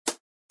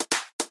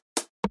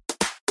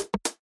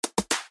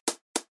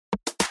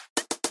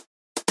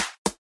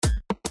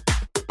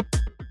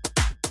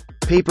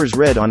Papers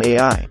read on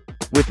AI.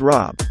 With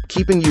Rob,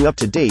 keeping you up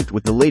to date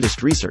with the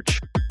latest research.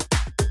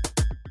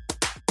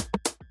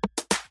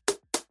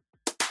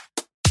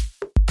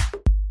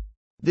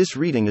 This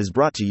reading is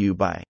brought to you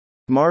by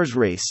Mars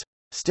Race.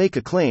 Stake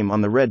a claim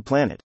on the Red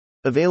Planet.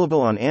 Available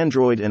on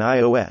Android and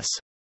iOS.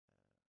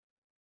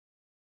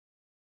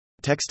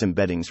 Text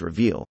embeddings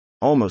reveal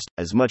almost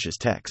as much as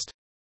text.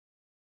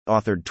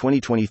 Authored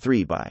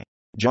 2023 by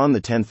John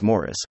X.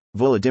 Morris,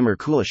 Volodymyr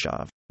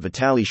Kuleshov,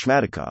 Vitaly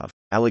Shmatikov,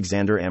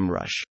 Alexander M.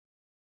 Rush.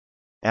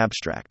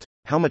 Abstract.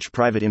 How much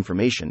private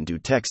information do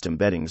text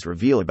embeddings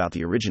reveal about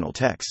the original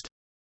text?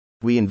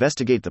 We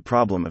investigate the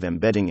problem of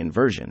embedding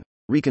inversion,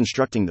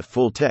 reconstructing the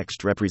full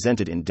text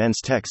represented in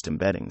dense text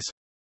embeddings.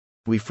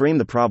 We frame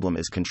the problem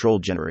as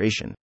controlled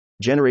generation,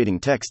 generating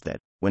text that,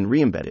 when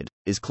re-embedded,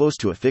 is close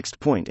to a fixed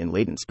point in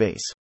latent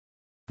space.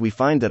 We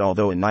find that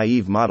although a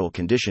naive model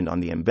conditioned on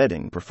the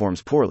embedding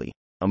performs poorly,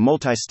 a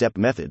multi-step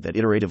method that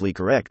iteratively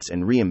corrects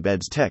and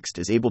re-embeds text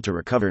is able to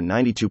recover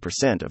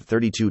 92% of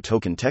 32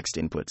 token text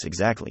inputs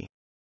exactly.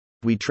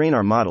 We train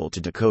our model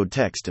to decode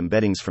text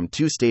embeddings from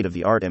two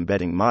state-of-the-art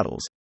embedding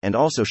models, and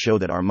also show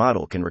that our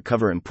model can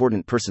recover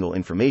important personal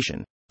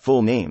information,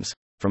 full names,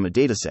 from a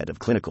dataset of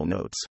clinical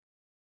notes.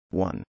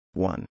 1.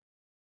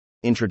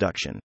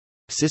 Introduction.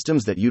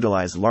 Systems that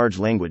utilize large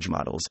language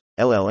models,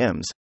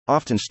 LLMs,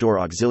 often store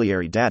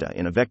auxiliary data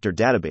in a vector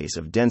database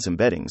of dense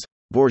embeddings.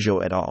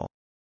 Bourgeot et al.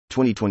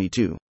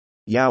 2022.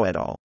 Yao et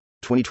al.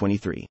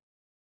 2023.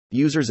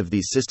 Users of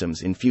these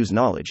systems infuse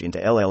knowledge into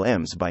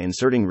LLMs by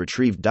inserting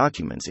retrieved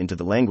documents into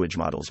the language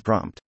model's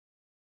prompt.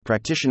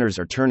 Practitioners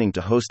are turning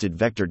to hosted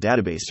vector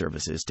database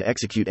services to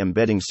execute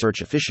embedding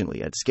search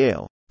efficiently at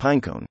scale.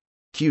 Pinecone,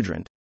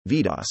 Qdrant,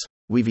 VDOS,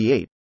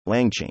 Weavi8,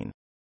 LangChain.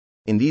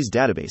 In these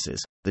databases,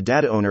 the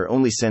data owner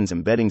only sends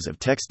embeddings of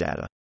text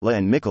data, La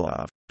and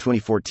Mikolov,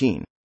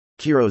 2014,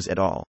 Quiroz et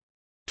al.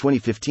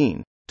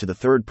 2015, to the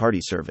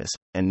third-party service,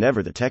 and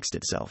never the text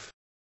itself.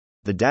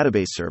 The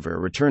database server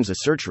returns a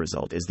search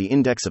result as the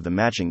index of the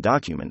matching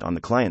document on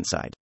the client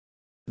side.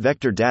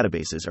 Vector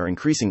databases are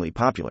increasingly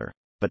popular,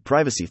 but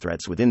privacy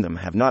threats within them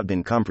have not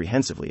been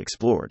comprehensively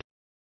explored.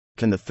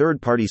 Can the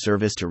third-party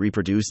service to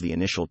reproduce the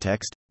initial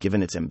text,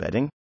 given its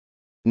embedding?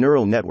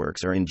 Neural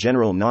networks are in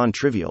general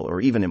non-trivial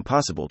or even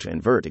impossible to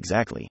invert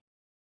exactly.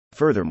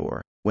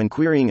 Furthermore, when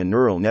querying a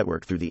neural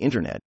network through the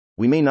internet,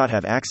 we may not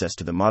have access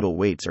to the model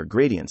weights or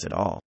gradients at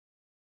all.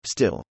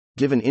 Still,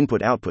 given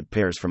input-output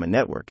pairs from a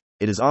network,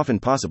 it is often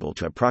possible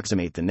to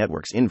approximate the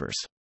network's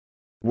inverse.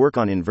 Work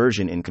on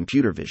inversion in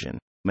computer vision,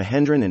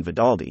 Mahendran and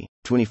Vidaldi,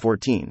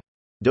 2014,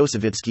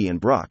 Dosevitsky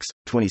and Brox,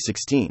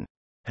 2016,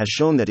 has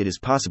shown that it is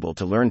possible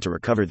to learn to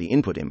recover the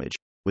input image,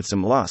 with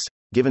some loss,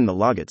 given the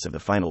logits of the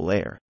final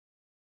layer.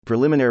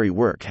 Preliminary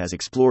work has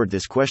explored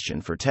this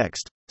question for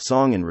text,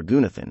 Song and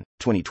Raghunathan,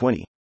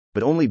 2020,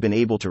 but only been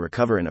able to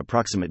recover an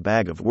approximate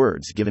bag of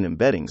words given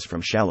embeddings from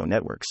shallow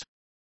networks.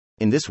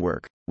 In this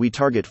work, we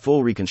target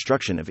full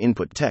reconstruction of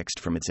input text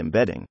from its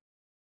embedding.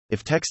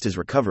 If text is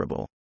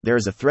recoverable, there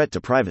is a threat to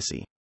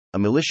privacy. A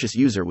malicious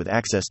user with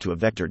access to a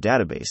vector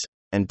database,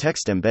 and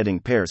text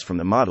embedding pairs from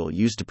the model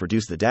used to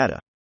produce the data,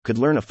 could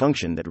learn a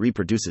function that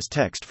reproduces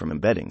text from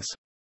embeddings.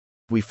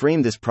 We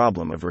frame this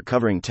problem of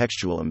recovering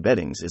textual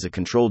embeddings as a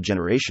controlled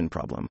generation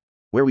problem,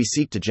 where we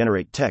seek to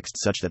generate text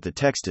such that the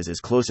text is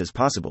as close as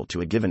possible to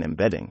a given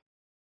embedding.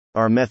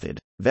 Our method,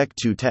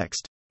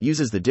 vec2text,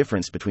 uses the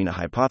difference between a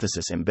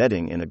hypothesis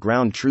embedding and a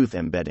ground truth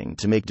embedding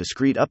to make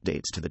discrete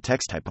updates to the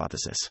text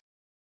hypothesis.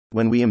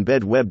 When we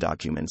embed web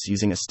documents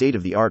using a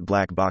state-of-the-art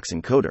black box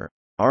encoder,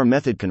 our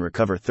method can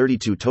recover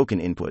 32 token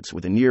inputs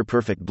with a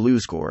near-perfect BLEU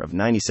score of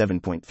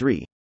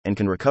 97.3, and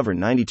can recover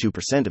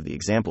 92% of the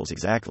examples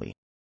exactly.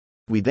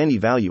 We then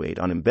evaluate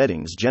on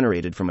embeddings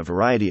generated from a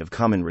variety of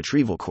common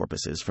retrieval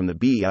corpuses from the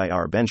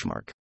BEIR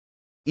benchmark.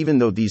 Even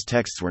though these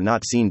texts were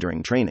not seen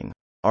during training,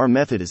 our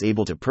method is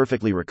able to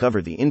perfectly recover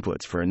the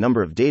inputs for a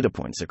number of data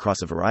points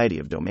across a variety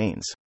of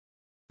domains.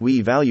 We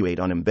evaluate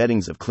on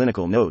embeddings of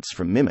clinical notes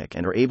from Mimic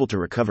and are able to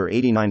recover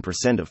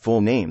 89% of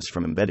full names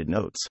from embedded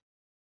notes.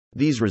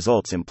 These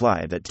results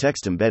imply that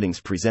text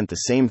embeddings present the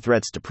same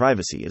threats to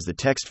privacy as the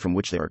text from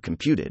which they are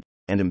computed,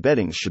 and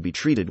embeddings should be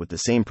treated with the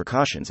same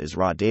precautions as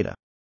raw data.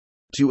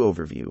 2.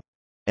 Overview.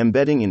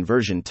 Embedding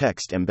inversion.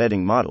 Text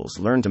embedding models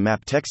learn to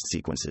map text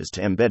sequences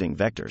to embedding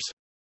vectors.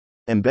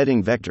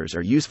 Embedding vectors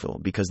are useful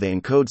because they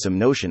encode some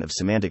notion of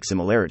semantic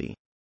similarity.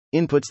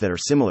 Inputs that are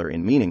similar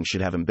in meaning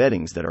should have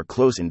embeddings that are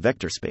close in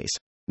vector space.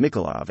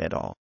 Mikolov et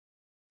al.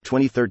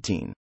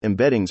 2013.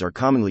 Embeddings are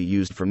commonly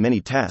used for many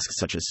tasks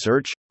such as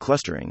search,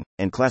 clustering,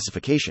 and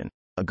classification.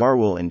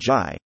 Agarwal and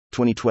Jai,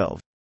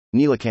 2012.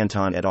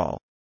 Neelakantan et al.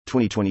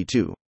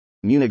 2022.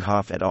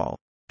 Munighoff et al.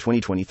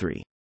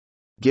 2023.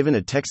 Given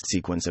a text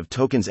sequence of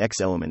tokens X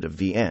element of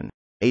Vn,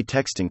 a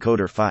text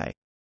encoder phi,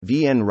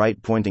 Vn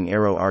right pointing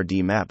arrow Rd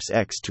maps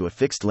X to a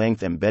fixed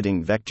length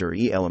embedding vector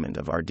E element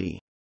of Rd.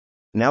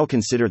 Now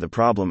consider the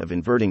problem of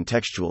inverting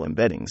textual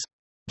embeddings.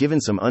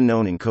 Given some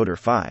unknown encoder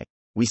phi,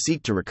 we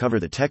seek to recover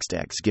the text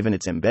X given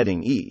its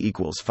embedding E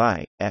equals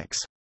phi, X.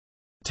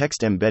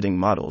 Text embedding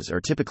models are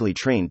typically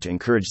trained to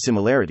encourage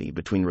similarity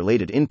between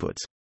related inputs,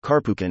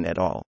 Karpukhin et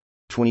al.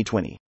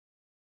 2020.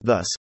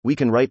 Thus, we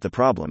can write the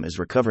problem as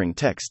recovering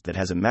text that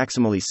has a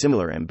maximally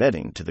similar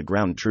embedding to the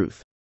ground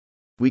truth.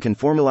 We can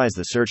formalize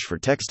the search for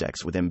text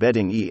X with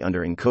embedding E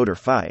under encoder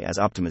phi as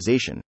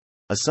optimization,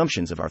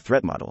 assumptions of our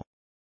threat model.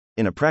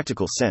 In a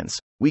practical sense,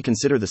 we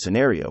consider the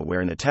scenario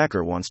where an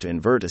attacker wants to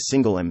invert a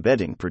single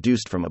embedding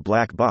produced from a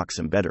black box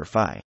embedder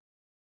phi.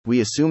 We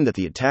assume that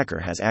the attacker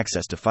has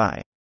access to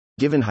phi.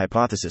 Given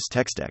hypothesis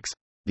text X,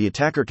 the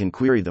attacker can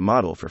query the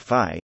model for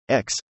phi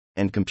X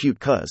and compute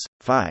cos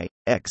phi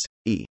X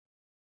E.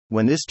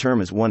 When this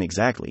term is 1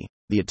 exactly,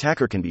 the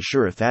attacker can be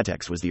sure if that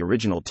X was the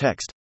original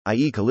text,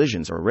 i.e.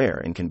 collisions are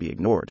rare and can be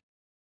ignored.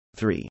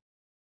 3.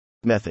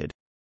 Method.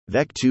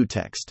 Vec2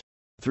 text.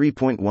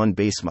 3.1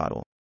 Base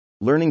model.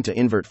 Learning to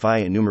invert phi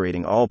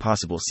enumerating all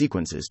possible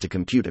sequences to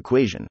compute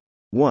equation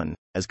 1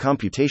 as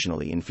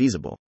computationally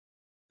infeasible.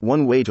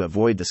 One way to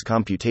avoid this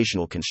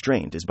computational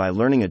constraint is by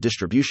learning a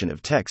distribution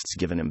of texts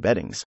given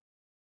embeddings.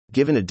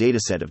 Given a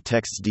dataset of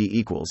texts D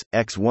equals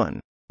x1,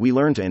 we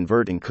learn to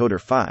invert encoder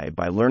phi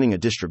by learning a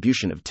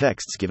distribution of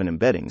texts given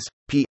embeddings,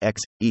 p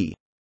x e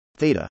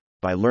theta,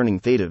 by learning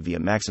theta via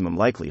maximum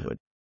likelihood.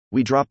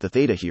 We drop the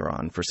theta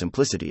hereon for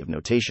simplicity of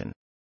notation.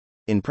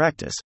 In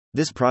practice,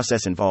 this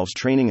process involves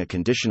training a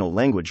conditional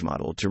language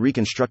model to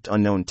reconstruct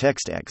unknown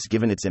text x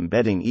given its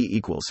embedding e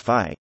equals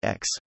phi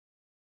x.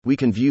 We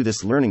can view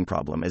this learning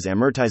problem as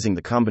amortizing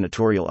the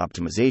combinatorial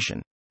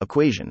optimization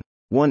equation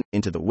 1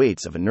 into the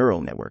weights of a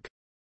neural network.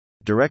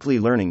 Directly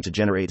learning to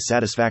generate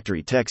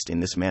satisfactory text in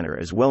this manner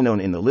is well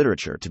known in the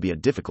literature to be a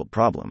difficult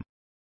problem.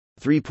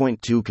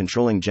 3.2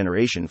 Controlling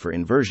generation for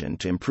inversion.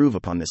 To improve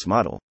upon this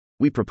model,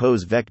 we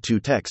propose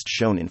Vec2 text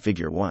shown in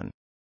Figure 1.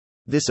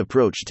 This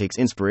approach takes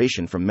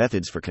inspiration from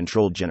methods for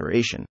controlled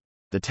generation,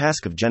 the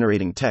task of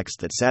generating text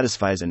that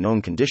satisfies a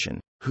known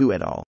condition, Hu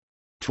et al.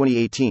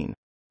 2018,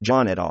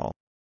 John et al.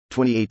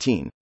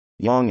 2018,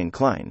 Yang and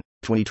Klein,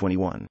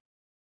 2021.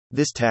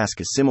 This task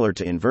is similar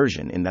to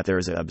inversion in that there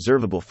is an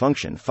observable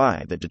function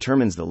phi that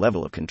determines the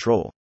level of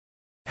control.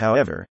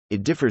 However,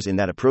 it differs in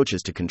that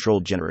approaches to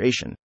controlled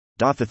generation,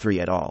 Datha3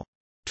 et al.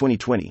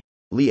 2020,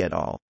 Li et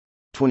al.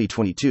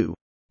 2022,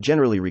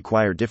 generally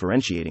require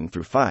differentiating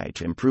through phi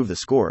to improve the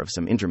score of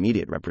some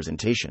intermediate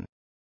representation.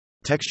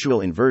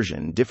 Textual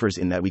inversion differs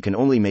in that we can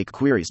only make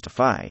queries to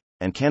phi,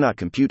 and cannot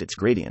compute its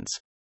gradients.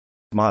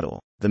 Model.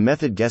 The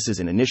method guesses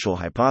an initial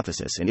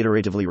hypothesis and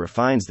iteratively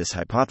refines this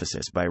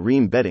hypothesis by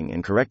re-embedding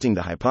and correcting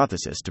the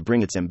hypothesis to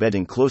bring its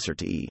embedding closer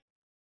to E.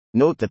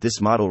 Note that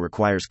this model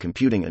requires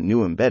computing a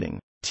new embedding,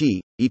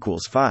 t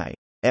equals phi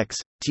x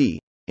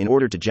t, in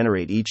order to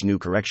generate each new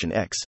correction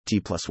x t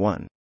plus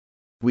 1.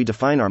 We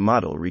define our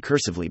model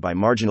recursively by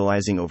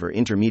marginalizing over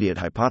intermediate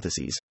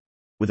hypotheses,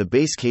 with a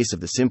base case of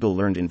the simple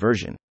learned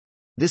inversion.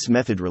 This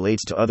method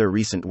relates to other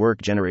recent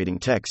work generating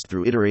text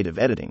through iterative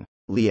editing,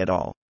 Li et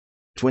al.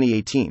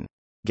 2018,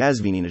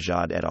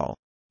 Ghazvini-Nejad et al.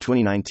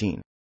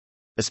 2019.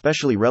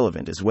 Especially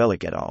relevant is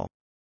Wellick et al.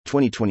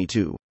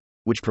 2022,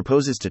 which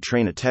proposes to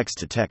train a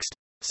text-to-text,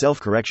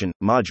 self-correction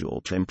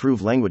module to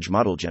improve language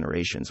model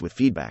generations with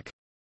feedback.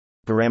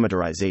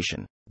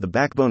 Parameterization. The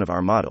backbone of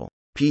our model,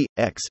 p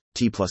x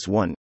t plus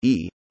 1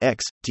 e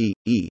x t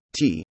e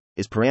t,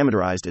 is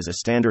parameterized as a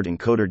standard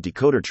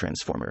encoder-decoder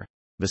transformer,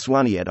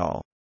 Vaswani et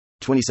al.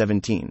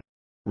 2017.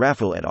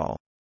 Raffel et al.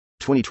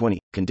 2020,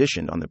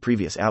 conditioned on the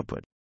previous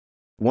output.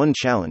 One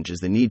challenge is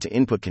the need to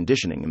input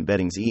conditioning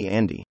embeddings E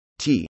and E,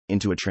 T,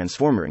 into a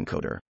transformer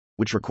encoder,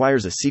 which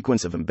requires a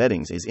sequence of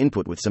embeddings as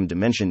input with some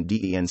dimension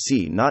D, E, and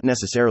C not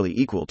necessarily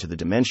equal to the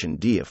dimension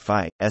D of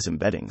phi S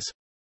embeddings.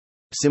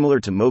 Similar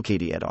to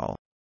Mokady et al.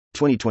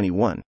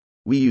 2021,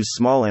 we use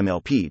small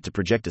MLP to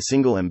project a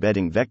single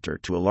embedding vector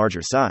to a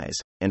larger size,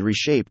 and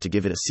reshape to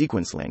give it a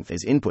sequence length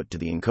as input to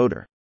the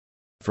encoder.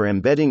 For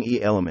embedding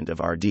E element of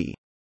RD,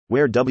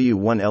 where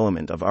W1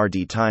 element of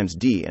RD times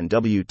D and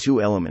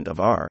W2 element of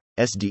R,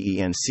 SDE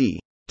and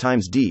C,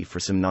 times D for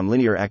some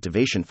nonlinear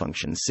activation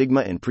function sigma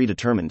and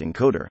predetermined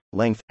encoder,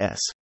 length, S.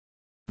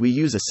 We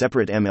use a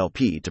separate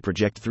MLP to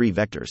project three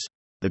vectors: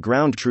 the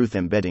ground truth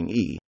embedding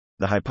E,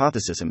 the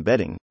hypothesis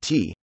embedding,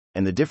 T,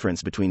 and the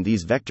difference between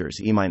these vectors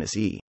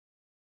E-E.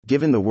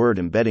 Given the word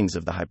embeddings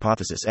of the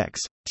hypothesis X,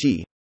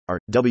 T, are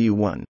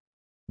W1,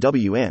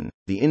 Wn,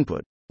 the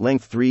input,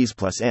 length 3s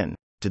plus n,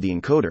 to the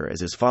encoder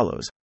as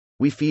follows.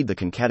 We feed the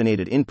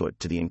concatenated input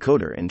to the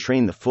encoder and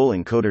train the full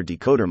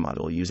encoder-decoder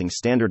model using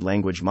standard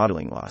language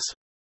modeling loss.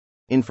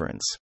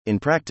 Inference.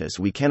 In practice,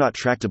 we cannot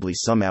tractably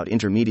sum out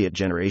intermediate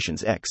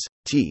generations x,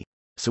 t,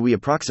 so we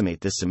approximate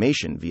this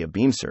summation via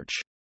beam search.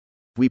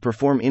 We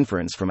perform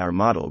inference from our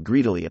model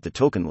greedily at the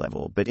token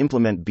level but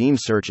implement beam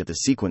search at the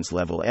sequence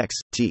level x,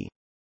 t.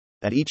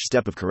 At each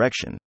step of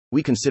correction,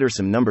 we consider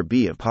some number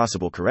b of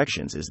possible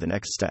corrections as the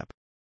next step.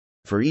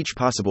 For each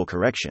possible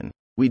correction,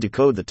 we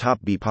decode the top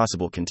b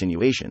possible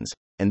continuations,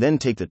 and then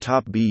take the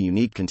top b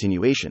unique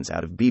continuations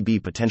out of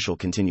bb potential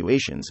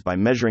continuations by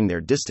measuring their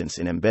distance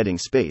in embedding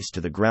space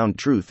to the ground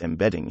truth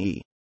embedding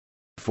E.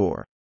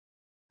 4.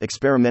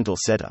 Experimental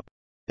setup.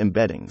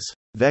 Embeddings.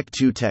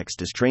 Vec2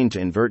 text is trained to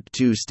invert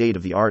two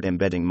state-of-the-art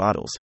embedding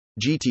models,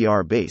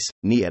 GTR Base,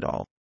 Ni et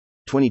al.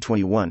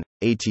 2021,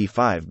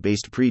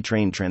 AT5-based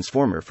pre-trained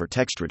transformer for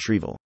text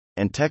retrieval,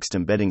 and Text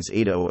Embeddings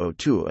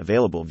 8002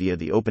 available via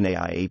the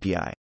OpenAI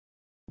API.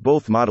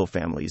 Both model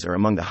families are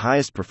among the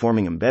highest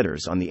performing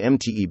embedders on the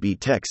MTEB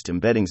Text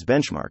Embeddings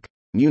benchmark,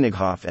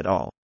 Munighoff et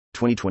al.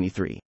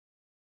 2023.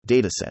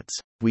 Datasets.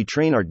 We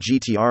train our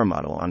GTR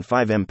model on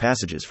 5M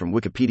passages from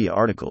Wikipedia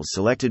articles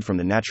selected from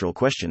the Natural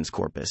Questions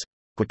corpus,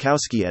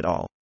 Kwiatkowski et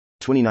al.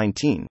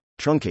 2019,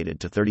 truncated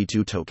to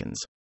 32 tokens.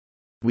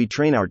 We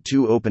train our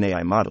two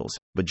OpenAI models,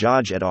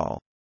 Bajaj et al.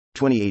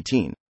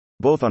 2018,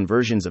 both on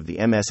versions of the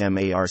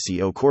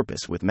MSMARCO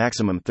corpus with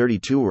maximum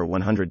 32 or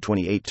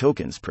 128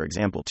 tokens per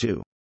example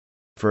 2.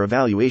 For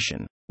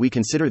evaluation, we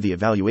consider the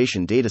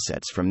evaluation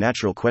datasets from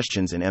Natural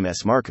Questions and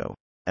MS Marco,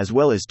 as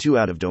well as two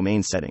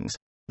out-of-domain settings,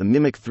 the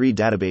Mimic 3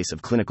 database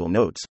of clinical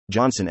notes,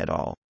 Johnson et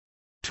al.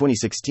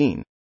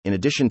 2016, in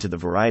addition to the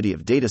variety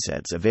of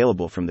datasets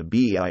available from the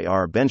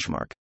BEIR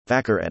benchmark,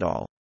 Thacker et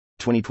al.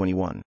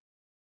 2021.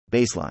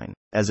 Baseline.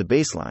 As a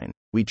baseline,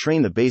 we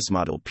train the base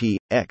model P,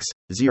 X,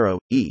 0,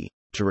 E,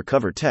 to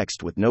recover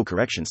text with no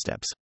correction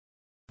steps.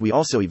 We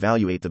also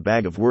evaluate the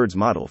bag of words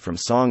model from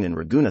Song and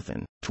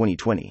Raghunathan,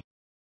 2020.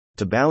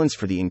 To balance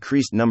for the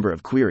increased number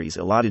of queries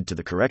allotted to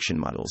the correction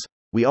models,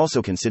 we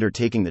also consider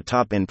taking the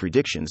top N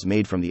predictions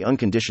made from the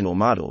unconditional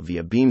model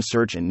via beam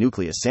search and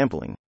nucleus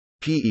sampling,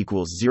 P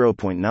equals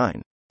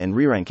 0.9, and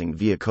re-ranking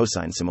via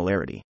cosine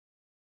similarity.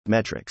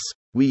 Metrics.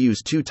 We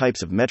use two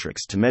types of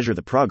metrics to measure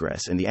the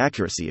progress and the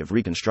accuracy of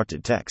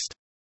reconstructed text.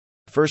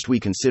 First, we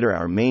consider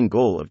our main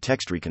goal of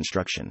text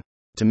reconstruction.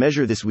 To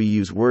measure this, we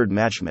use word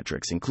match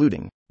metrics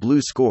including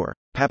Blue Score,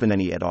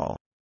 Papaneni et al.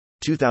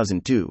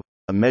 2002,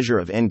 a measure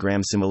of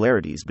n-gram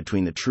similarities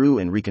between the true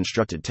and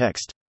reconstructed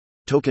text,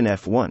 Token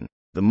F1,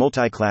 the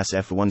multi-class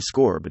F1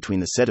 score between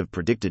the set of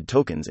predicted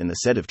tokens and the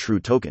set of true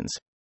tokens,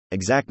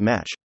 Exact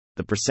Match,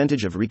 the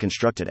percentage of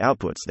reconstructed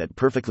outputs that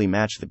perfectly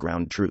match the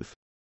ground truth.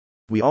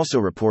 We also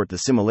report the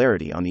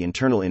similarity on the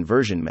internal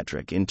inversion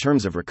metric in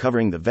terms of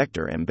recovering the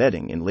vector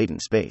embedding in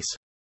latent space.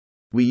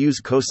 We use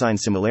cosine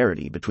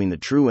similarity between the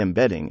true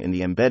embedding and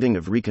the embedding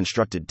of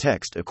reconstructed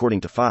text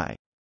according to phi.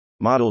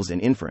 Models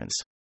and inference.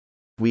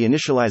 We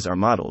initialize our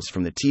models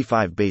from the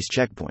T5 base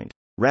checkpoint,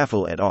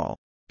 Raffel et al.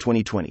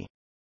 2020.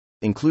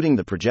 Including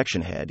the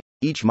projection head,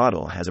 each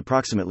model has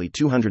approximately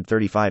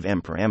 235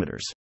 M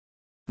parameters.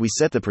 We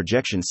set the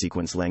projection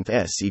sequence length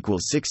S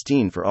equals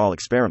 16 for all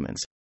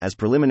experiments, as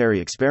preliminary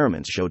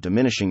experiments show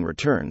diminishing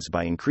returns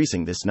by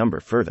increasing this number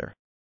further.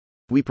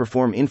 We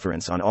perform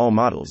inference on all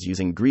models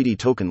using greedy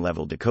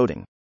token-level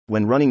decoding.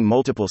 When running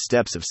multiple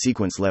steps of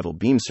sequence-level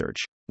beam search,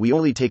 we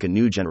only take a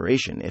new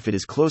generation if it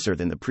is closer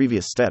than the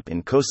previous step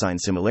in cosine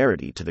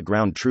similarity to the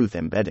ground truth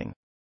embedding.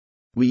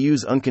 We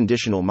use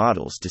unconditional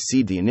models to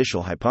seed the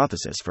initial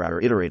hypothesis for our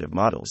iterative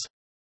models.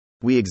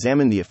 We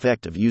examine the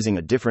effect of using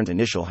a different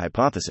initial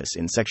hypothesis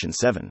in section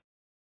 7.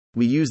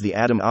 We use the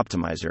Atom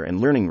optimizer and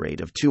learning rate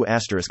of 2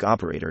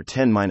 operator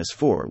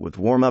 10-4 with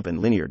warm-up and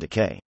linear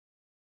decay.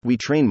 We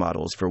train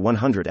models for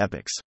 100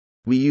 epochs.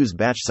 We use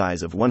batch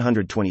size of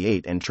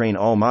 128 and train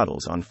all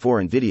models on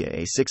 4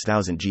 NVIDIA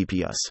A6000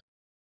 GPUs.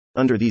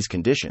 Under these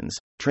conditions,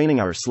 training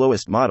our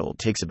slowest model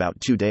takes about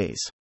 2 days.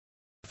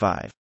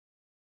 5.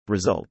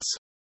 Results.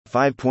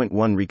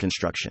 5.1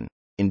 Reconstruction.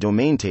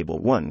 In-domain table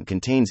 1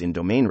 contains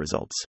in-domain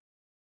results.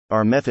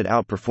 Our method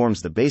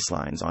outperforms the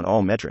baselines on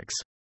all metrics.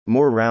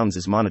 More rounds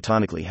is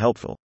monotonically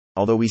helpful.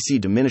 Although we see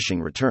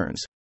diminishing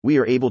returns, we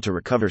are able to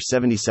recover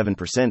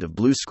 77% of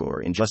Blue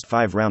Score in just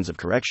 5 rounds of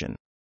correction,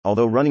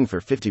 although running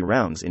for 50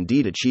 rounds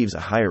indeed achieves a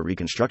higher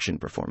reconstruction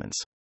performance.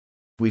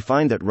 We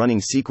find that running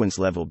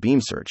sequence-level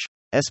beam search,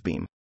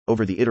 SBeam,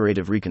 over the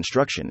iterative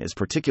reconstruction is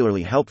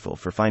particularly helpful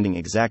for finding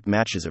exact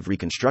matches of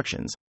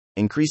reconstructions,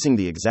 increasing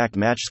the exact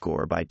match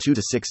score by 2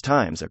 to 6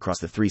 times across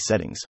the 3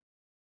 settings.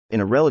 In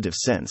a relative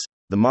sense,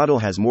 the model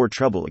has more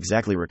trouble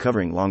exactly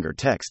recovering longer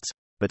texts,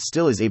 but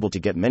still is able to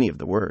get many of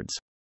the words.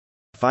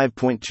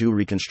 5.2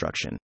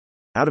 Reconstruction.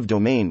 Out of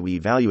domain, we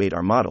evaluate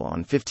our model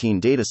on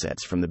 15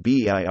 datasets from the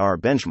BEIR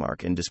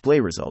benchmark and display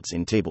results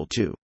in Table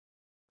 2.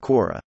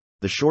 Quora,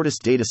 the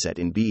shortest dataset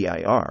in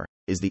BEIR,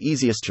 is the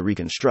easiest to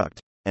reconstruct,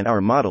 and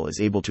our model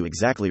is able to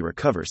exactly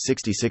recover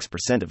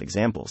 66% of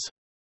examples.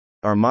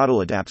 Our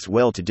model adapts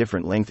well to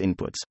different length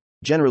inputs,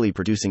 generally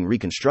producing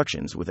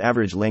reconstructions with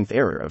average length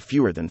error of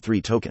fewer than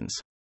 3 tokens.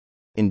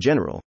 In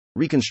general,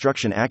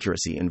 reconstruction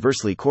accuracy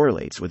inversely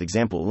correlates with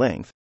example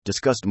length,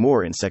 discussed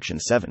more in Section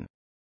 7.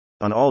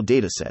 On all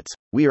datasets,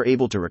 we are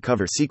able to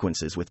recover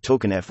sequences with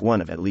token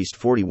F1 of at least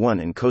 41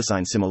 and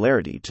cosine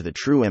similarity to the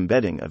true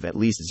embedding of at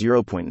least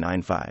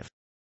 0.95.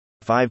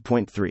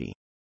 5.3.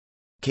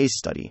 Case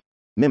study.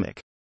 Mimic.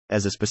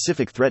 As a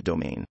specific threat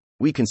domain,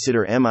 we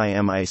consider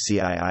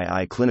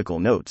MIMICIII clinical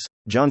notes,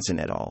 Johnson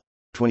et al.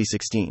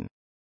 2016.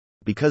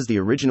 Because the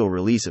original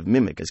release of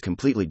Mimic is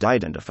completely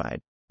de-identified,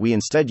 we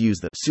instead use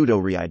the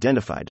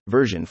pseudo-re-identified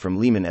version from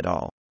Lehman et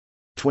al.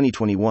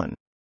 2021,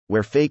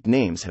 where fake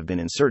names have been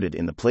inserted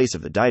in the place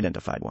of the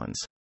de-identified ones.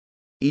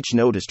 Each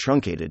note is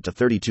truncated to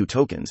 32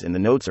 tokens and the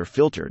notes are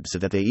filtered so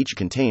that they each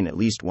contain at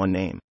least one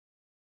name.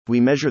 We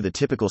measure the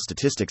typical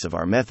statistics of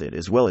our method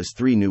as well as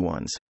 3 new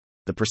ones: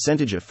 the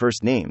percentage of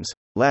first names,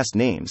 last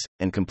names,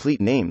 and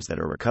complete names that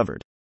are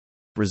recovered.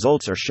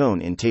 Results are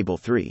shown in Table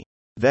 3.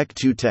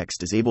 Vec2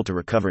 text is able to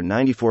recover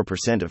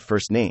 94% of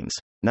first names,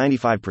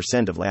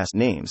 95% of last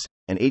names,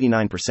 and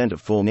 89%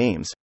 of full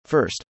names,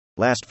 first,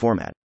 last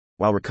format,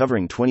 while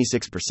recovering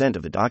 26%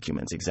 of the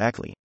documents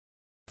exactly.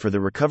 For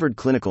the recovered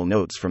clinical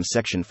notes from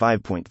Section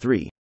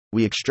 5.3,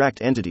 we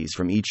extract entities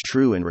from each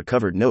true and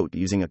recovered note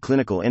using a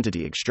clinical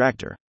entity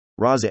extractor,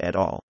 Raza et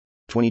al.,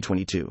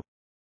 2022.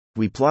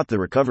 We plot the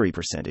recovery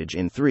percentage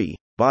in 3,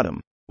 bottom,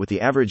 with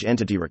the average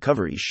entity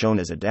recovery shown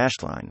as a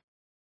dashed line.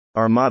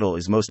 Our model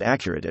is most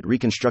accurate at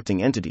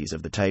reconstructing entities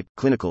of the type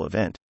clinical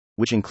event,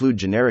 which include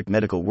generic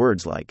medical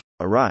words like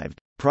arrived,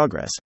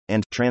 progress,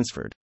 and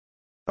transferred.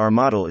 Our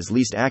model is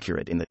least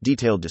accurate in the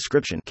detailed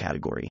description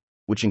category,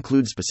 which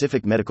includes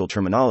specific medical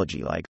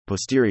terminology like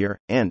posterior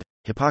and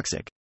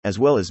hypoxic, as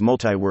well as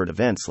multi-word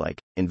events like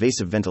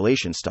invasive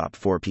ventilation stop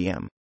 4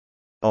 p.m.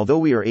 Although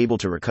we are able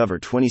to recover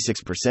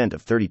 26%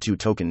 of 32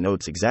 token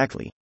notes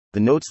exactly,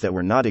 the notes that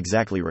were not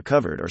exactly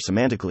recovered are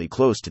semantically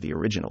close to the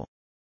original.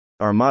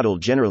 Our model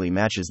generally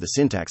matches the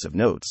syntax of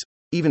notes,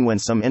 even when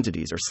some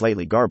entities are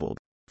slightly garbled.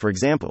 For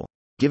example,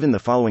 given the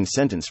following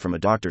sentence from a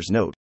doctor's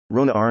note,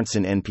 Rona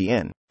Arntzen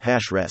NPN,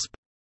 #resp.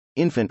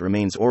 Infant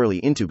remains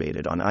orally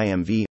intubated on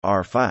IMV,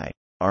 R5.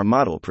 Our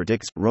model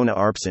predicts Rona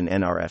Arpsen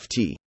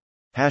NRFT.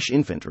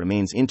 #infant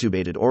remains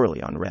intubated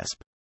orally on resp.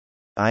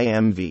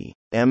 IMV,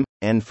 M,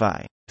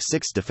 N5.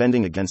 6.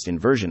 Defending against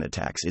inversion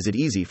attacks. Is it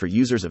easy for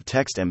users of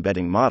text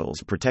embedding models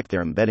to protect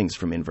their embeddings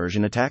from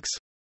inversion attacks?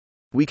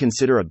 We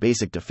consider a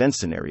basic defense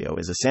scenario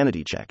as a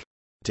sanity check.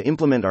 To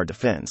implement our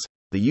defense,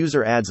 the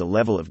user adds a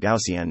level of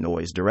Gaussian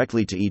noise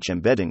directly to each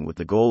embedding with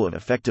the goal of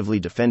effectively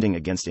defending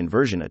against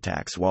inversion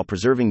attacks while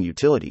preserving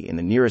utility in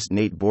the nearest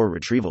Nate Bohr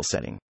retrieval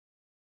setting.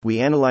 We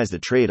analyze the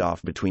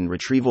trade-off between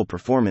retrieval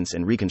performance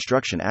and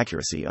reconstruction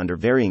accuracy under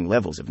varying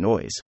levels of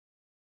noise.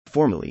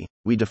 Formally,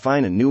 we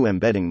define a new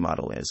embedding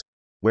model as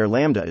where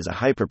lambda is a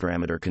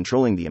hyperparameter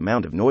controlling the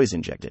amount of noise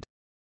injected.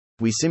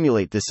 We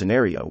simulate this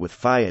scenario with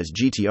phi as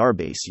GTR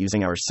base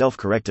using our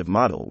self-corrective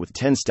model with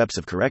 10 steps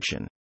of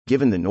correction,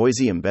 given the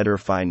noisy embedder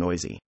phi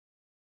noisy.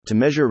 To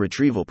measure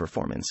retrieval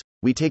performance,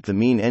 we take the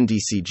mean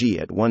NDCG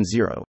at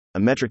 10, a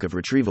metric of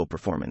retrieval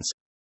performance.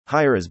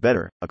 Higher is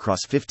better, across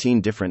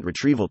 15 different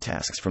retrieval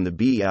tasks from the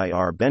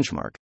BEIR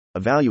benchmark,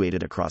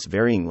 evaluated across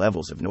varying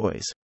levels of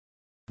noise.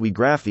 We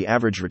graph the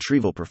average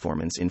retrieval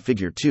performance in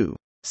Figure 2,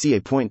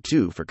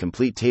 CA.2 for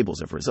complete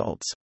tables of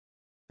results.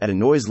 At a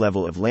noise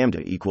level of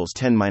lambda equals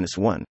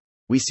 10-1,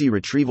 we see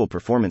retrieval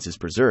performance is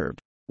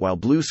preserved, while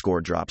blue score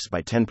drops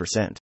by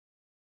 10%.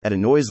 At a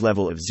noise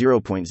level of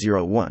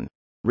 0.01,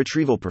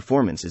 retrieval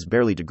performance is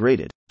barely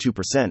degraded,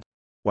 2%,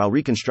 while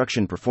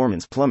reconstruction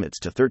performance plummets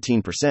to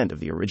 13% of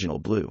the original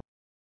blue.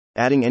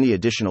 Adding any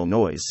additional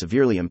noise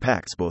severely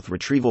impacts both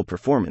retrieval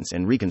performance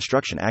and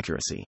reconstruction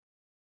accuracy.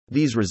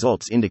 These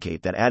results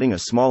indicate that adding a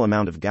small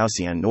amount of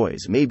Gaussian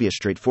noise may be a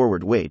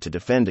straightforward way to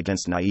defend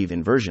against naive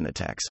inversion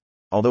attacks,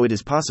 although it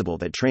is possible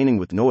that training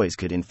with noise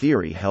could in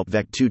theory help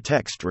Vec2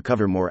 text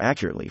recover more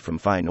accurately from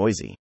phi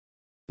noisy.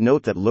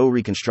 Note that low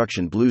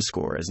reconstruction blue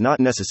score is not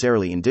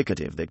necessarily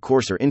indicative that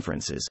coarser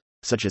inferences,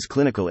 such as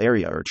clinical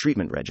area or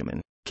treatment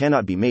regimen,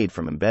 cannot be made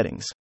from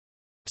embeddings.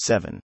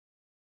 7.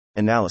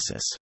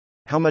 Analysis.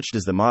 How much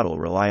does the model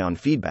rely on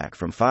feedback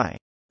from phi?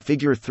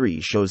 Figure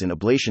 3 shows an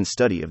ablation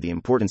study of the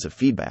importance of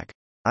feedback,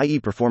 i.e.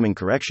 performing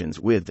corrections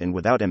with and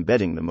without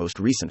embedding the most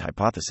recent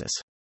hypothesis.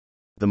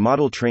 The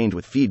model trained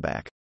with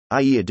feedback,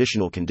 i.e.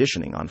 additional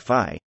conditioning on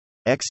phi,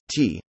 x,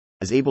 t,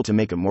 is able to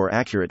make a more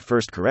accurate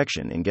first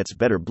correction and gets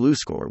better blue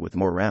score with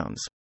more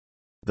rounds.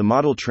 The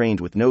model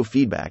trained with no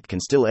feedback can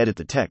still edit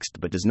the text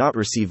but does not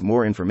receive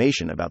more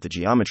information about the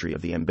geometry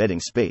of the embedding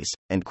space,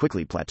 and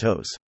quickly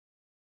plateaus.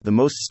 The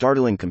most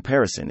startling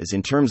comparison is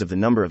in terms of the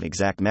number of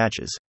exact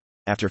matches.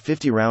 After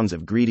 50 rounds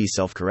of greedy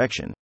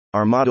self-correction,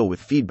 our model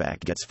with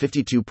feedback gets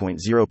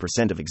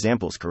 52.0% of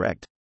examples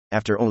correct,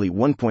 after only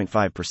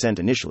 1.5%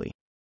 initially.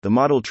 The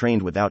model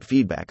trained without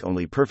feedback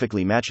only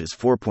perfectly matches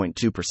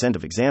 4.2%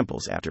 of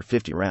examples after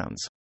 50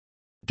 rounds.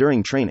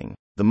 During training,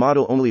 the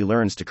model only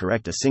learns to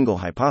correct a single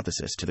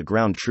hypothesis to the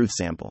ground truth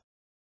sample.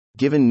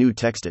 Given new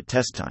text at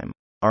test time,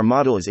 our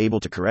model is able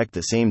to correct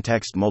the same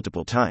text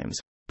multiple times,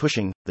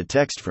 pushing the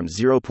text from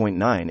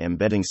 0.9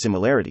 embedding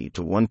similarity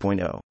to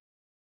 1.0.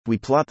 We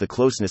plot the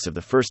closeness of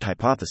the first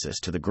hypothesis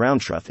to the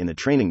ground truth in the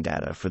training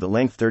data for the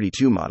length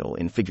 32 model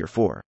in Figure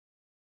 4.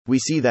 We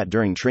see that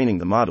during training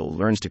the model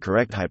learns to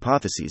correct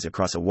hypotheses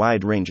across a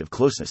wide range of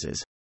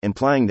closenesses,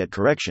 implying that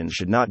corrections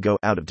should not go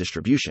out of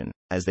distribution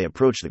as they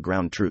approach the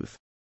ground truth.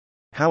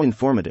 How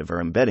informative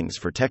are embeddings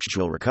for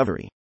textual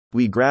recovery?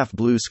 We graph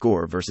blue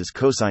score versus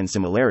cosine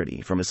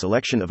similarity from a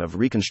selection of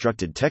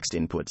reconstructed text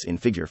inputs in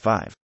Figure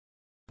 5.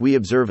 We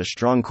observe a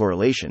strong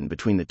correlation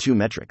between the two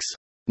metrics.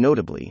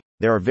 Notably,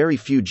 there are very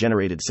few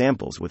generated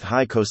samples with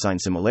high cosine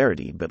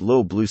similarity but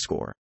low blue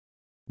score.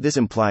 This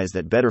implies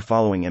that better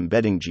following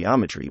embedding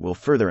geometry will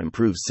further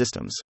improve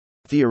systems.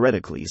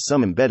 Theoretically,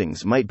 some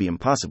embeddings might be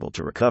impossible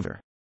to recover.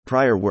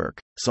 Prior work,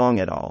 Song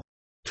et al.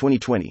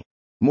 2020.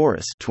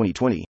 Morris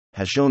 2020,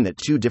 has shown that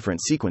two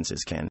different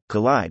sequences can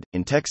collide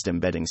in text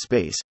embedding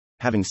space,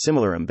 having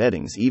similar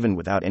embeddings even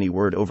without any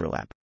word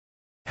overlap.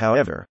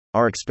 However,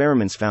 our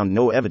experiments found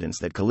no evidence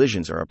that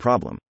collisions are a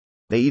problem.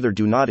 They either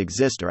do not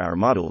exist or our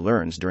model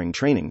learns during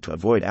training to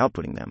avoid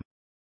outputting them.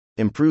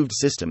 Improved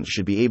systems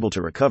should be able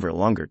to recover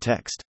longer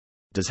text.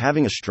 Does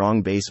having a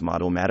strong base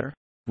model matter?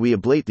 We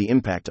ablate the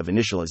impact of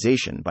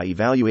initialization by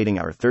evaluating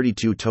our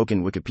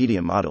 32-token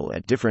Wikipedia model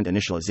at different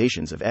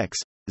initializations of x,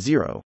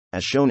 0,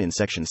 as shown in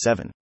section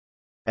 7.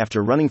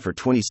 After running for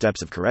 20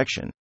 steps of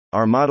correction,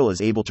 our model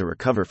is able to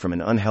recover from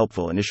an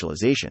unhelpful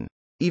initialization,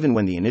 even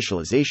when the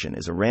initialization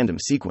is a random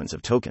sequence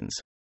of tokens.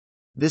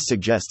 This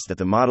suggests that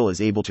the model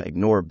is able to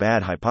ignore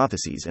bad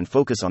hypotheses and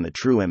focus on the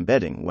true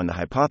embedding when the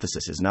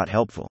hypothesis is not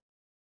helpful.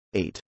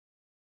 8.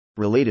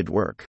 Related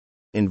work.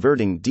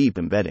 Inverting deep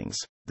embeddings.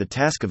 The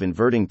task of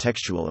inverting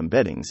textual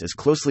embeddings is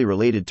closely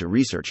related to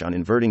research on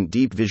inverting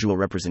deep visual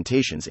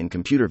representations in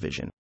computer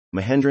vision.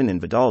 Mahendran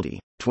and Vidaldi,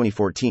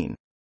 2014.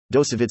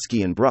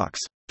 Dosevitsky and Brox,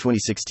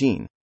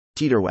 2016.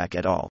 Teterwak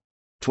et al.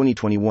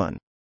 2021.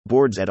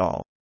 Boards et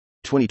al.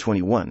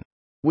 2021.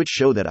 Which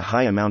show that a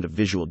high amount of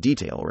visual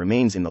detail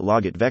remains in the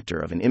logit vector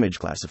of an image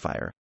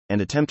classifier,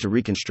 and attempt to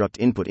reconstruct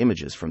input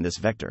images from this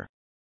vector.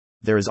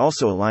 There is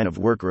also a line of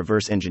work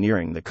reverse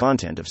engineering the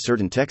content of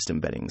certain text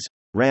embeddings.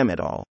 Ram et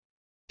al.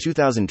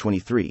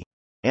 2023.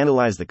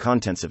 Analyze the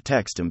contents of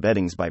text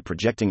embeddings by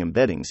projecting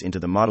embeddings into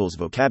the model's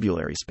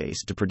vocabulary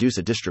space to produce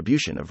a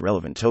distribution of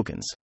relevant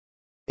tokens.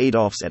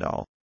 Adolphs et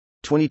al.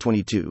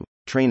 2022.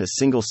 Train a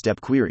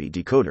single-step query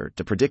decoder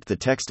to predict the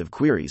text of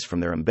queries from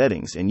their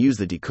embeddings and use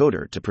the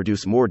decoder to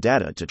produce more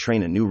data to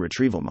train a new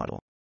retrieval model.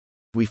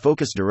 We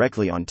focus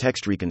directly on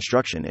text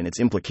reconstruction and its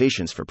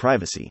implications for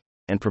privacy,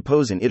 and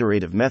propose an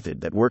iterative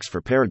method that works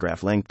for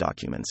paragraph-length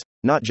documents,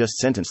 not just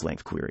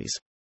sentence-length queries.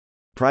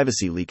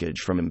 Privacy leakage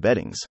from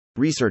embeddings.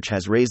 Research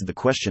has raised the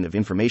question of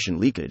information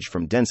leakage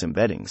from dense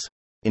embeddings.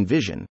 In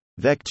Vision,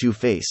 Vec2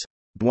 Face,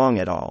 Duong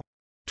et al.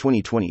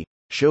 2020,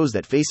 shows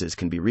that faces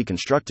can be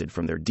reconstructed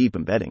from their deep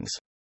embeddings.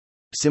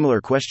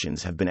 Similar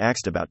questions have been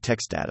asked about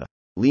text data.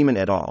 Lehman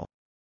et al.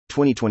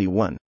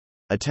 2021.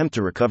 Attempt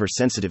to recover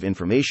sensitive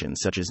information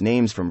such as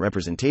names from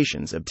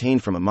representations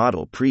obtained from a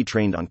model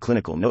pre-trained on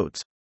clinical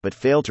notes, but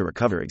fail to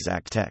recover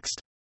exact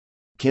text.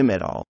 Kim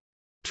et al.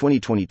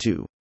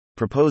 2022.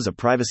 Propose a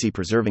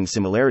privacy-preserving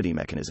similarity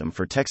mechanism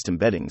for text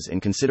embeddings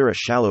and consider a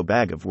shallow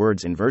bag of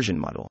words inversion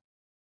model.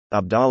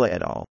 Abdallah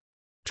et al.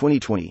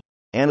 2020.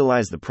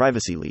 Analyze the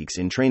privacy leaks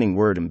in training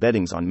word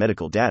embeddings on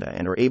medical data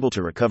and are able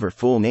to recover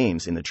full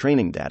names in the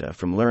training data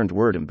from learned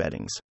word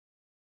embeddings.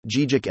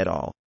 Gigic et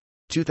al.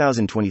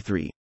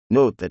 2023.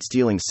 Note that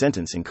stealing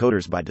sentence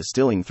encoders by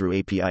distilling through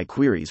API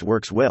queries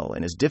works well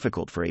and is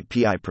difficult for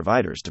API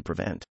providers to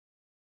prevent.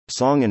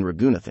 Song and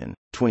Raghunathan,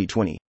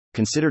 2020,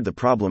 considered the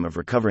problem of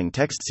recovering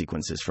text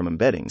sequences from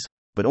embeddings,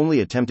 but only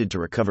attempted to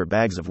recover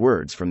bags of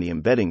words from the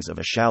embeddings of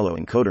a shallow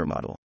encoder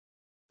model.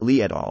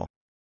 Lee et al.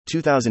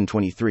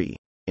 2023.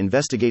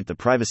 Investigate the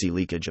privacy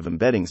leakage of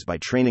embeddings by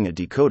training a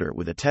decoder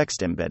with a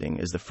text embedding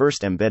as the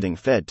first embedding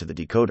fed to the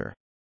decoder.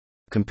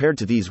 Compared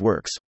to these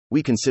works,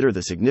 we consider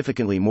the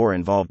significantly more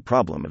involved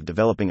problem of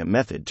developing a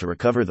method to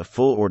recover the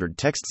full ordered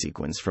text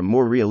sequence from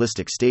more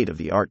realistic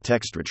state-of-the-art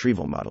text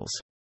retrieval models.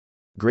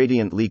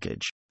 Gradient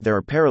leakage. There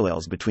are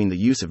parallels between the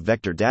use of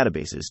vector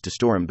databases to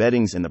store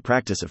embeddings and the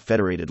practice of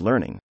federated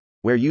learning,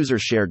 where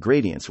users share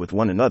gradients with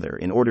one another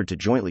in order to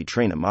jointly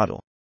train a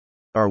model.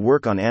 Our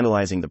work on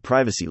analyzing the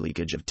privacy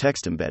leakage of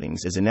text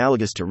embeddings is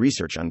analogous to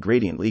research on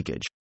gradient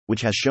leakage,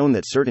 which has shown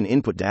that certain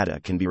input data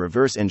can be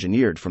reverse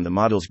engineered from the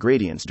model's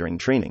gradients during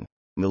training.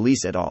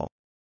 Melise et al.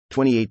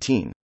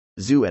 2018.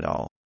 Zhu et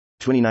al.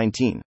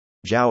 2019.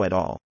 Zhao et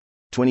al.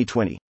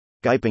 2020.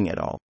 Geiping et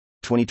al.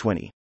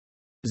 2020.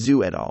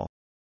 Zhu et al.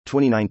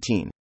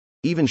 2019.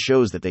 Even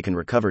shows that they can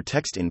recover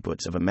text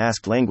inputs of a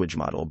masked language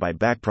model by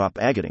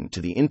backpropagating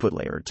to the input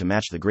layer to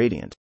match the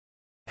gradient.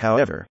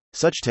 However,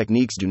 such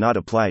techniques do not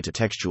apply to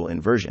textual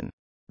inversion.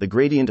 The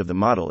gradient of the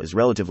model is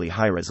relatively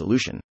high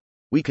resolution.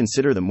 We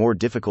consider the more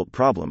difficult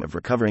problem of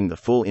recovering the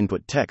full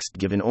input text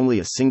given only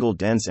a single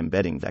dense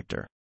embedding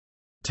vector.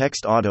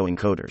 Text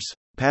autoencoders.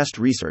 Past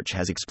research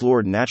has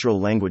explored natural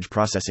language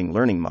processing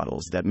learning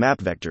models that map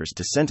vectors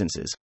to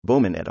sentences.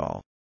 Bowman et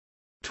al.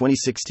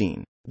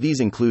 2016. These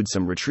include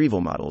some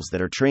retrieval models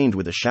that are trained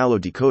with a shallow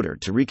decoder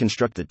to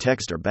reconstruct the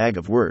text or bag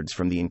of words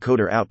from the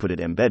encoder outputted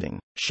embedding.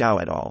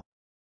 Xiao et al.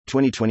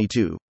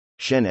 2022.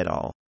 Shen et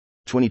al.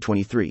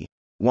 2023.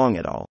 Wang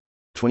et al.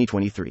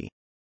 2023.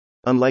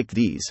 Unlike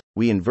these,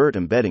 we invert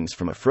embeddings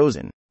from a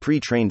frozen,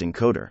 pre-trained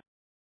encoder.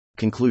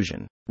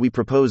 Conclusion. We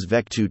propose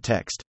Vec2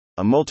 text,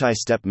 a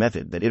multi-step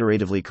method that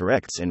iteratively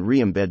corrects and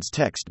re-embeds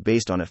text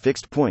based on a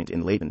fixed point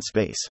in latent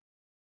space.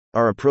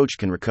 Our approach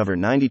can recover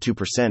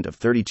 92% of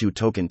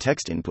 32-token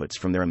text inputs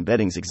from their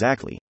embeddings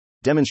exactly,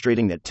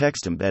 demonstrating that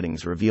text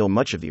embeddings reveal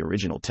much of the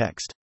original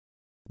text.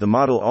 The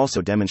model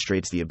also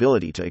demonstrates the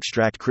ability to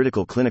extract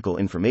critical clinical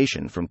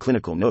information from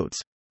clinical notes,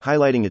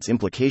 highlighting its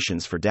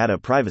implications for data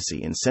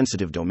privacy in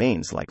sensitive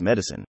domains like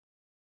medicine.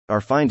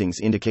 Our findings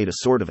indicate a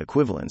sort of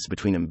equivalence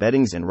between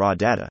embeddings and raw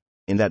data,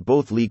 in that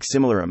both leak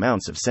similar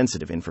amounts of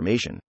sensitive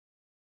information.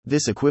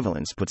 This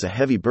equivalence puts a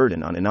heavy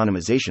burden on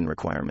anonymization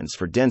requirements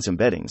for dense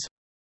embeddings.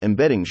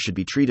 Embeddings should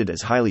be treated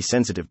as highly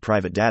sensitive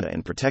private data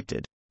and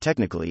protected,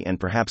 technically and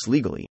perhaps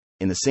legally,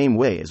 in the same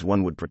way as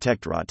one would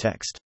protect raw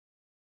text.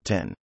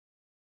 10.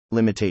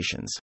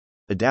 Limitations.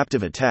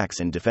 Adaptive attacks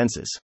and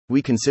defenses.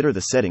 We consider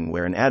the setting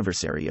where an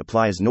adversary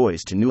applies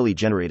noise to newly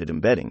generated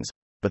embeddings,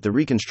 but the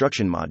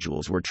reconstruction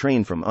modules were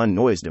trained from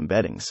unnoised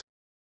embeddings.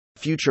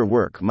 Future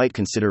work might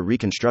consider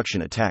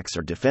reconstruction attacks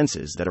or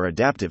defenses that are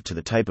adaptive to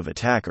the type of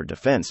attack or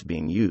defense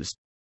being used.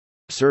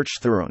 Search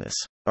thoroughness.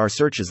 Our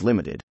search is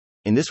limited.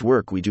 In this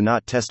work, we do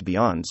not test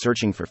beyond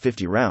searching for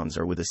 50 rounds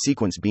or with a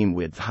sequence beam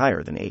width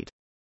higher than 8.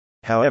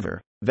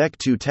 However,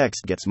 Vec2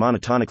 text gets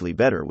monotonically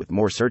better with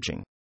more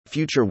searching.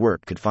 Future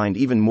work could find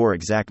even more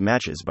exact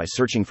matches by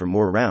searching for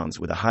more rounds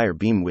with a higher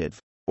beam width,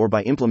 or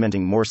by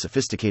implementing more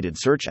sophisticated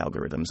search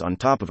algorithms on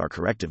top of our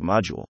corrective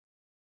module.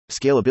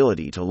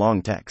 Scalability to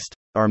long text.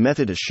 Our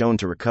method is shown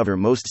to recover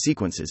most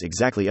sequences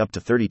exactly up to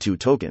 32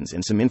 tokens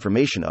and some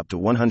information up to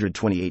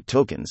 128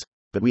 tokens,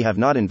 but we have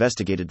not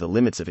investigated the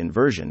limits of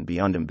inversion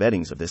beyond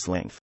embeddings of this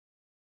length.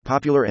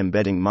 Popular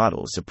embedding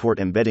models support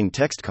embedding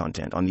text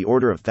content on the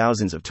order of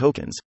thousands of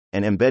tokens,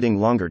 and embedding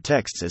longer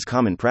texts as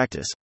common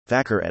practice.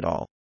 Thacker et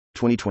al.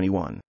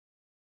 2021.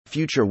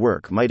 Future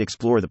work might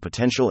explore the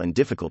potential and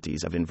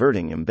difficulties of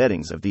inverting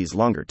embeddings of these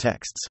longer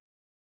texts.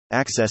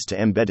 Access to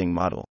embedding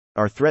model.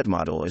 Our threat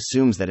model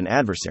assumes that an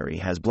adversary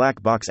has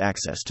black box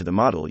access to the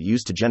model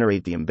used to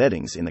generate the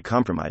embeddings in the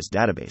compromised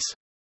database.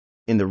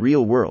 In the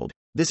real world,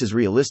 this is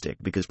realistic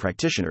because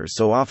practitioners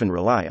so often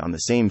rely on the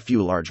same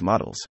few large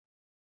models.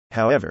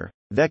 However,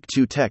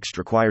 Vec2 text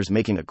requires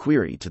making a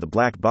query to the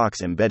black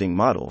box embedding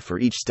model for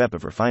each step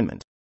of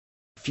refinement.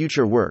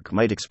 Future work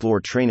might explore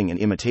training an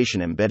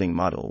imitation embedding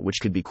model which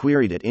could be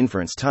queried at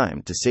inference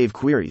time to save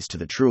queries to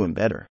the true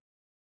embedder.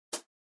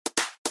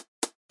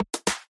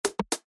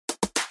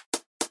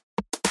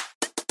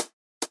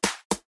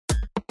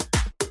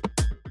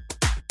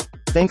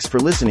 Thanks for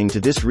listening to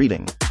this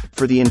reading.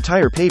 For the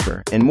entire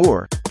paper and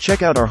more,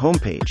 check out our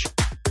homepage,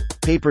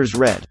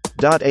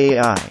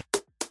 papersread.ai.